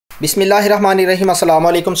बिस्मिल्लाहिर्रहमानिर्रहीम अस्सलाम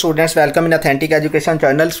वालेकुम students, welcome in authentic education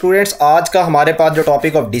channel. Students, आज का हमारे पास जो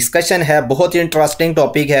टॉपिक ऑफ डिस्कशन है बहुत ही इंटरेस्टिंग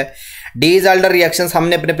टॉपिक है। डीज एल्डर रिएक्शंस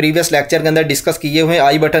हमने अपने प्रीवियस लेक्चर के अंदर डिस्कस किए हुए हैं।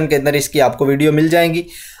 आई बटन के अंदर इसकी आपको वीडियो मिल जाएंगी।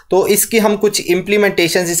 तो इसकी हम कुछ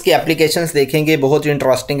इम्प्लीमेंटेशंस, इसकी एप्लीकेशंस देखेंगे। बहुत ही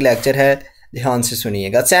इंटरेस्टिंग लेक्चर है, ध्यान से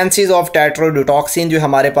सुनिएगा। सेंसेस ऑफ tetrodotoxin जो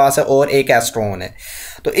हमारे पास है और एक एस्ट्रोन है,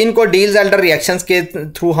 तो इनको डील्स एल्डर रिएक्शंस के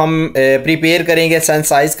थ्रू हम प्रिपेयर करेंगे,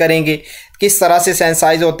 सेंसाइज करेंगे। किस तरह से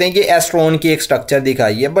सेंसाइज होते हैं, ये एस्ट्रोन की एक स्ट्रक्चर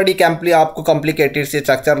दिखाई है। बड़ी आपको कॉम्प्लिकेटेड सी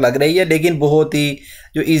स्ट्रक्चर लग रही है, लेकिन बहुत ही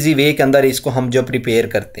जो ईजी वे के अंदर इसको हम जो प्रिपेयर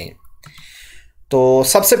करते हैं। तो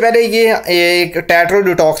सबसे पहले ये एक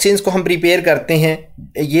tetrodotoxins को हम प्रिपेयर करते हैं।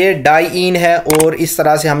 ये डाइइन है और इस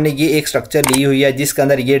तरह से हमने ये एक स्ट्रक्चर ली हुई है जिसके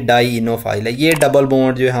अंदर ये dienophile है। ये डबल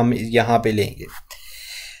बॉन्ड जो हम यहाँ पे लेंगे,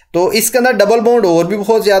 तो इसके अंदर डबल बॉन्ड और भी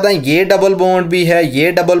बहुत ज़्यादा हैं। ये डबल बॉन्ड भी है,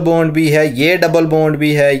 ये डबल बॉन्ड भी है, ये डबल बॉन्ड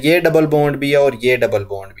भी है, ये डबल बॉन्ड भी है और ये डबल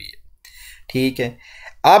बॉन्ड भी है। ठीक है,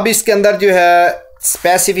 अब इसके अंदर जो है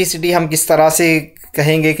स्पेसिफिसिटी हम किस तरह से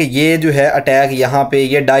कहेंगे कि ये जो है अटैक यहाँ पे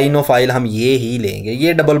ये dienophile हम ये ही लेंगे,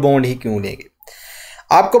 ये डबल बॉन्ड ही क्यों लेंगे।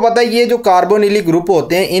 आपको पता है ये जो कार्बोनिलिक ग्रुप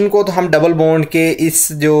होते हैं इनको तो हम डबल बॉन्ड के इस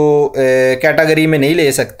जो कैटेगरी में नहीं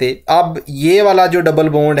ले सकते। अब ये वाला जो डबल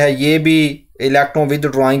बॉन्ड है ये भी इलेक्ट्रॉन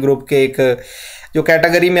विदड्रॉइंग ग्रुप के एक जो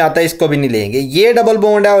कैटेगरी में आता है, इसको भी नहीं लेंगे। ये डबल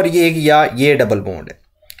बॉन्ड है और ये एक या ये डबल बॉन्ड है।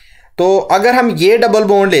 तो अगर हम ये डबल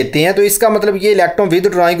बॉन्ड लेते हैं तो इसका मतलब ये इलेक्ट्रॉन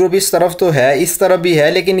विदड्रॉइंग ग्रुप इस तरफ तो है, इस तरफ भी है,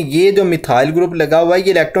 लेकिन ये जो मिथाइल ग्रुप लगा हुआ है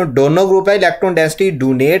ये इलेक्ट्रॉन डोनर ग्रुप है। इलेक्ट्रॉन डेंसिटी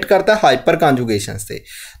डोनेट करता है हाइपर कॉन्जुगेशन से।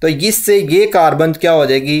 तो इससे ये कार्बन क्या हो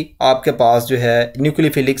जाएगी, आपके पास जो है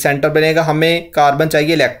न्यूक्लियोफिलिक सेंटर बनेगा। हमें कार्बन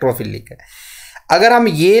चाहिए इलेक्ट्रोफिलिक है। अगर हम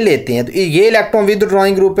ये लेते हैं तो ये इलेक्ट्रॉन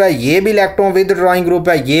विदड्रॉइंग ग्रुप है, ये भी इलेक्ट्रॉन विदड्रॉइंग ग्रुप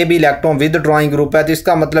है, ये भी इलेक्ट्रॉन विदड्रॉइंग ग्रुप है। तो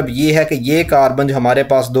इसका मतलब ये है कि ये कार्बन जो हमारे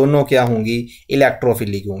पास दोनों क्या होंगी,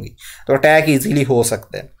 इलेक्ट्रोफिलिक होंगी। तो अटैक इजीली हो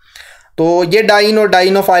सकता है। तो ये डाइन और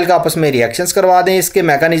डाइनोफाइल का आपस में रिएक्शंस करवा दें। इसके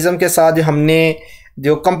मैकेनिज्म के साथ जो हमने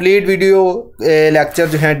जो कंप्लीट वीडियो लेक्चर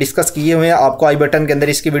जो है डिस्कस किए हुए हैं, आपको आई बटन के अंदर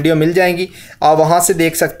इसकी वीडियो मिल जाएंगी, आप वहाँ से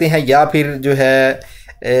देख सकते हैं, या फिर जो है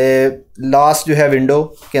लास्ट जो है विंडो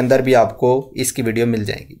के अंदर भी आपको इसकी वीडियो मिल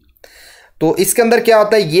जाएगी। तो इसके अंदर क्या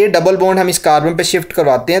होता है, ये डबल बॉन्ड हम इस कार्बन पे शिफ्ट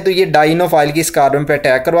करवाते हैं, तो ये डाइनोफाइल की इस कार्बन पे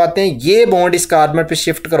अटैक करवाते हैं। ये बॉन्ड इस कार्बन पे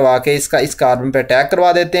शिफ्ट करवा के इसका इस कार्बन पे अटैक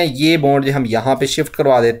करवा देते हैं। ये बॉन्ड जो हम यहाँ पे शिफ्ट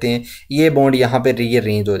करवा देते हैं, ये बॉन्ड यहाँ पे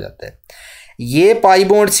रीअरेंज हो जाता है। ये पाई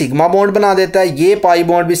बॉन्ड सिग्मा बॉन्ड बना देता है, ये पाई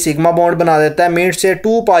बॉन्ड भी सिग्मा बॉन्ड बना देता है। मीट से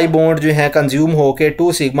 2 पाई बॉन्ड जो है कंज्यूम होके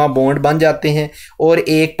 2 सिग्मा बॉन्ड बन जाते हैं और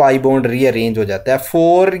एक पाई बॉन्ड रीअरेंज हो जाता है।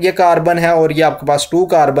 4 ये कार्बन है और ये आपके पास 2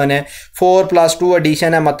 कार्बन है। 4 + 2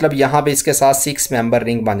 एडिशन है, मतलब यहाँ पे इसके साथ 6 मेंबर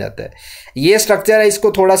रिंग बन जाता है। ये स्ट्रक्चर है,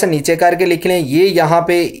 इसको थोड़ा सा नीचे करके लिख लें। ये यहाँ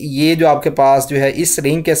पे ये जो आपके पास जो है इस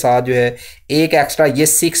रिंग के साथ जो है एक एक्स्ट्रा ये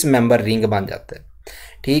 6 मेंबर रिंग बन जाता है।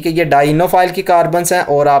 ठीक है, ये डाइनोफाइल की कार्बन्स हैं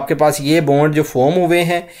और आपके पास ये बॉन्ड जो फॉर्म हुए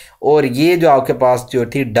हैं, और ये जो आपके पास जो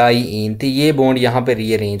थी डाइइन थी, ये बॉन्ड यहाँ पे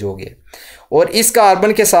रीअरेंज हो गए। और इस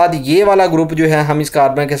कार्बन के साथ ये वाला ग्रुप जो है हम इस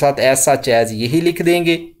कार्बन के साथ ऐसा चैज यही लिख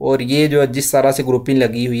देंगे, और ये जो जिस तरह से ग्रुपिंग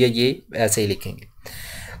लगी हुई है ये ऐसे ही लिखेंगे।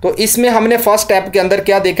 तो इसमें हमने फर्स्ट स्टेप के अंदर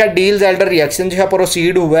क्या देखा, डील्स एल्डर रिएक्शन जो है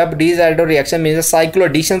प्रोसीड हुआ है। Deals Elder reaction mean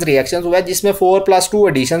cycloaddition reaction हुआ है, जिसमें 4 + 2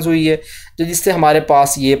 एडिशंस हुई है, तो जिससे हमारे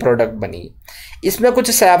पास ये प्रोडक्ट बनी है। इसमें कुछ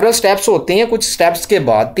सेवरल स्टेप्स होते हैं। कुछ स्टेप्स के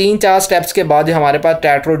बाद 3-4 स्टेप्स के बाद जो हमारे पास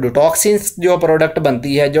tetrodotoxins जो प्रोडक्ट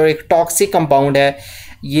बनती है, जो एक टॉक्सिक कंपाउंड है।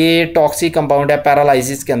 ये टॉक्सिक कंपाउंड है,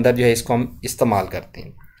 पैरालाइसिस के अंदर जो है इसको हम इस्तेमाल करते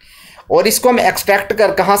हैं। और इसको हम एक्सट्रैक्ट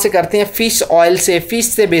कहाँ से करते हैं, फ़िश ऑयल से। फ़िश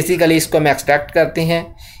से बेसिकली इसको हम एक्सट्रैक्ट करते हैं।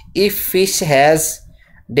 If fish has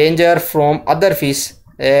danger from other fish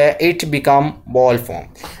it become ball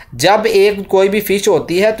form. जब एक कोई भी फ़िश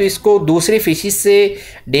होती है तो इसको दूसरी फिशिस से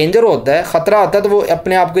डेंजर होता है, ख़तरा होता है, तो वो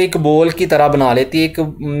अपने आप को एक बॉल की तरह बना लेती है। एक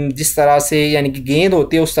जिस तरह से यानी कि गेंद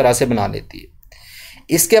होती है उस तरह से बना लेती है।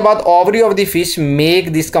 इसके बाद ovary of the fish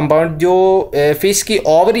make this compound. जो फ़िश की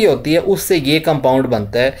ओवरी होती है उससे ये कंपाउंड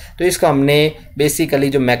बनता है। तो इसका हमने बेसिकली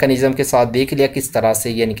जो मैकेनिज़्म के साथ देख लिया किस तरह से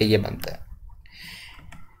यानी कि ये बनता है।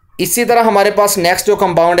 इसी तरह हमारे पास नेक्स्ट जो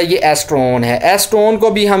कंपाउंड है ये एस्ट्रोन है। एस्ट्रोन को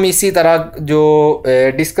भी हम इसी तरह जो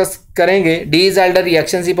डिस्कस करेंगे। डीज एल्डर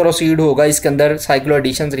रिएक्शन ही प्रोसीड होगा, इसके अंदर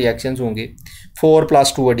cycloaddition रिएक्शंस होंगे, 4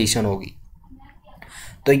 + 2 एडिशन होगी।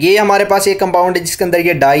 तो ये हमारे पास एक कंपाउंड है जिसके अंदर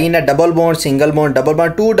ये डाइन है, double bond, single bond, double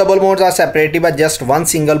bond. 2 double bonds are separated by just 1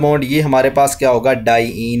 single bond. ये हमारे पास क्या होगा,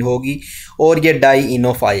 डाइइन होगी। और ये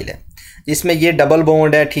डाइनोफाइल है जिसमें ये डबल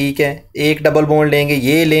बॉन्ड है। ठीक है, एक डबल बॉन्ड लेंगे,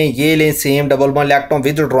 ये लें, ये लें, same double bond. Electron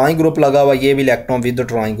withdrawing group लगा हुआ है, ये भी इलेक्ट्रॉन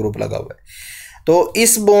विदड्रॉइंग ग्रुप लगा हुआ है। तो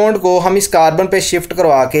इस बॉन्ड को हम इस कार्बन पे शिफ्ट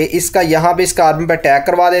करवा के इसका यहाँ पे इस कार्बन पे टैग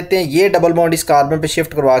करवा देते हैं। ये डबल बॉन्ड इस कार्बन पे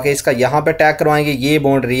शिफ्ट करवा के इसका यहाँ पे टैग करवाएंगे, ये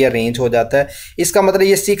बॉन्ड रीअरेंज हो जाता है। इसका मतलब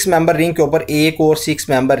ये 6 मेंबर रिंग के ऊपर एक और 6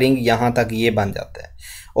 मेंबर रिंग यहाँ तक ये बन जाता है,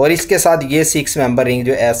 और इसके साथ ये 6 मेंबर रिंग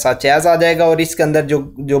जो ऐसा चैज आ जाएगा, और इसके अंदर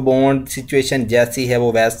जो बॉन्ड सिचुएशन जैसी है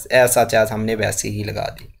वो ऐसा चैज हमने वैसे ही लगा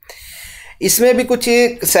दी। इसमें भी कुछ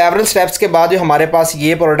सेवरल स्टेप्स के बाद जो हमारे पास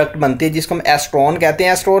ये प्रोडक्ट बनती है जिसको हम एस्ट्रोन कहते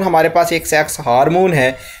हैं। एस्ट्रोन हमारे पास एक सेक्स हार्मोन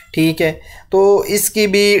है, ठीक है। तो इसकी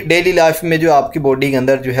भी डेली लाइफ में जो आपकी बॉडी के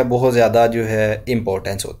अंदर जो है बहुत ज़्यादा जो है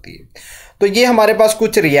इम्पोर्टेंस होती है। तो ये हमारे पास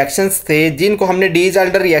कुछ रिएक्शंस थे जिनको हमने डीज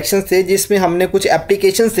आल्डर रिएक्शंस थे, जिसमें हमने कुछ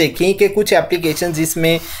एप्लीकेशंस देखी कि कुछ एप्लीकेशंस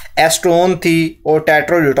जिसमें एस्ट्रोन थी और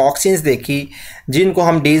टेट्रोडोटॉक्सिन्स देखी, जिनको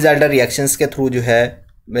हम डीज आल्डर रिएक्शंस के थ्रू जो है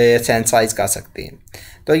सेंसाइज कर सकते हैं।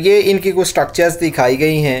 तो ये इनकी कुछ स्ट्रक्चर्स दिखाई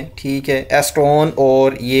गई हैं, ठीक है। एस्ट्रोन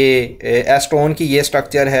और ये एस्ट्रोन की ये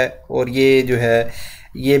स्ट्रक्चर है, और ये जो है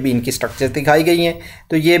ये भी इनकी स्ट्रक्चर दिखाई गई हैं।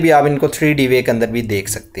 तो ये भी आप इनको 3D वे के अंदर भी देख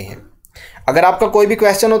सकते हैं। अगर आपका कोई भी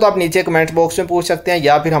क्वेश्चन हो तो आप नीचे कमेंट बॉक्स में पूछ सकते हैं,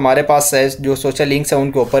 या फिर हमारे पास जो सोशल लिंक्स हैं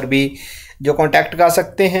उनके ऊपर भी जो कॉन्टैक्ट कर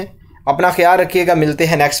सकते हैं। अपना ख्याल रखिएगा, मिलते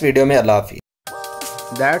हैं नेक्स्ट वीडियो में। अल्लाह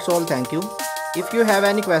हाफिज़। That's all, thank you. If you have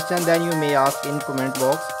any question then you may ask in comment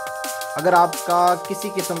box. अगर आपका किसी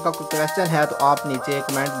किस्म का कोई क्वेश्चन है तो आप नीचे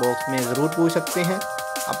कमेंट बॉक्स में ज़रूर पूछ सकते हैं।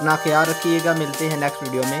 अपना ख्याल रखिएगा, मिलते हैं नेक्स्ट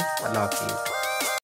वीडियो में। अल्लाह हाफिज़।